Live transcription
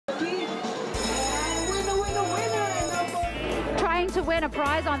trying to win a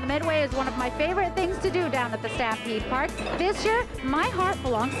prize on the Midway is one of my favorite things to do down at the Stampede Park. This year, my heart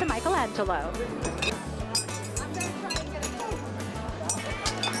belongs to Michelangelo.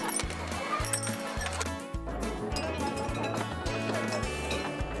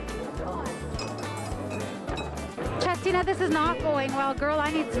 Chestina, this is not going well. Girl,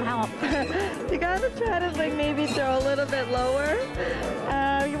 I need some help. You gotta try to like maybe throw a little bit lower.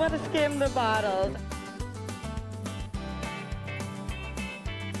 You want to skim the bottles.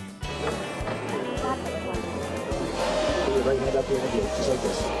 Put your right hand up here in the gate, just like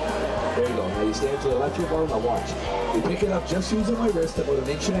this. There you go. Now you stand to the left of your bottle. Now watch. You pick it up just using my wrist about 1.5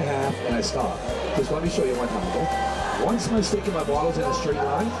 inches, and I stop. Just let me show you one time, okay? Once my stick and my bottle's in a straight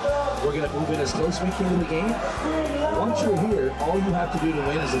line, we're going to move in as close as we can to the game. Once you're here, all you have to do to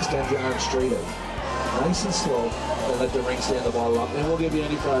win is extend your arm straight out. Nice and slow, and let the ring stand the bottle up, and we'll give you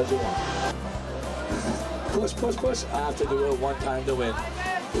any prize you want. Push, push, push. I have to do it one time to win.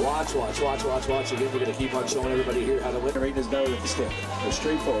 Watch, watch, watch, watch, watch. Again, we're going to keep on showing everybody here how to win. Right in his belly with the stick. Go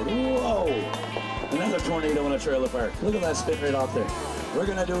straight forward. Whoa! Another tornado in a trailer park. Look at that spin right off there. We're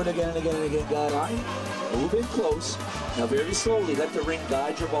going to do it again and again and again. Guide line. Move in close. Now very slowly, let the ring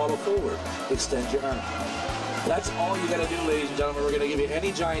guide your bottle forward. Extend your arm. That's all you got to do, ladies and gentlemen. We're going to give you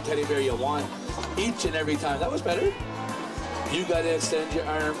any giant teddy bear you want each and every time. That was better. You got to extend your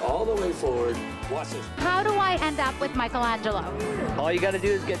arm all the way forward. Watch this. How do I end up with Michelangelo? All you got to do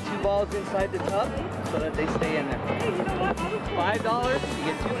is get 2 balls inside the tub so that they stay in there. $5, you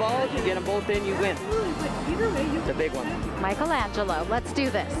get 2 balls, you get them both in, you win. The big one. Michelangelo, let's do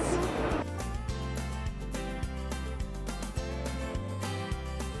this.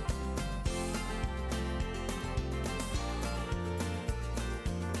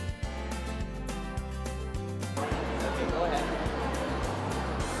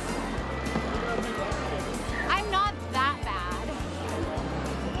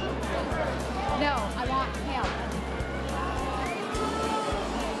 No, I want him.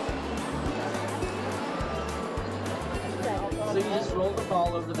 So you just roll the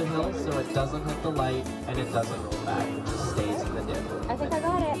ball over the hill so it doesn't hit the light and it doesn't roll back. It just stays in the dip. I think I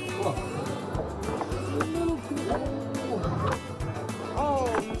got it. Cool. Oh.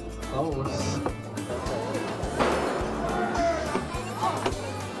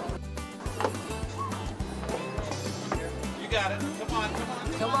 You got it. Come on, come on.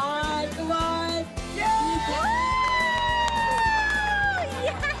 Come on, come on. Yes!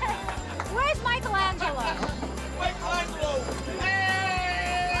 Where's Michelangelo? Michelangelo!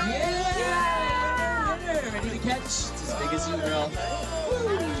 Hey! Yeah! Winner! Ready to catch? It's as big as you, girl.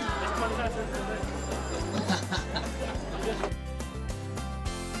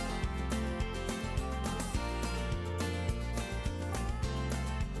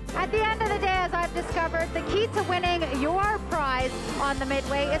 At the end of the day, as I've discovered, the key to winning your prize on the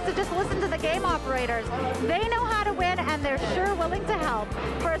Midway is to just listen to the game operators. They know how to win, and they're sure willing to help.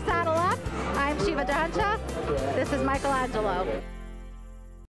 For Saddle Up, I'm Shiva Jahanshah. This is Michelangelo.